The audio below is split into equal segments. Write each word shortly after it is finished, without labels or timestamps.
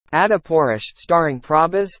Adipurush, starring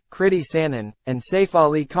Prabhas, Kriti Sanon, and Saif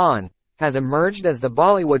Ali Khan, has emerged as the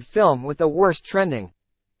Bollywood film with the worst trending.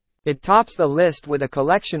 It tops the list with a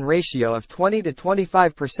collection ratio of 20 to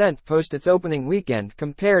 25% post its opening weekend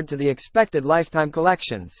compared to the expected lifetime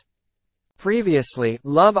collections. Previously,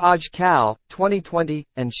 Love Aaj Kal, 2020,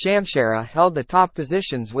 and Shamshera held the top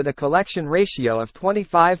positions with a collection ratio of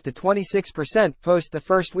 25 to 26% post the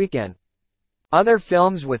first weekend. Other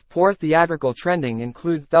films with poor theatrical trending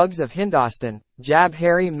include Thugs of Hindostan,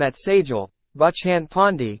 Harry Met Sejal, Bachchhan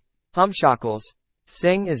Paandey, Humshakals,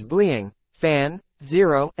 Singh Is Bliing, Fan,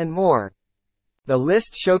 Zero, and more. The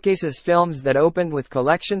list showcases films that opened with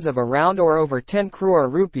collections of around or over 10 crore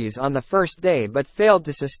rupees on the first day but failed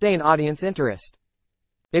to sustain audience interest.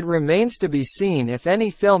 It remains to be seen if any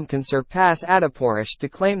film can surpass Adipurush to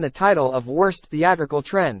claim the title of worst theatrical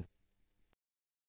trend.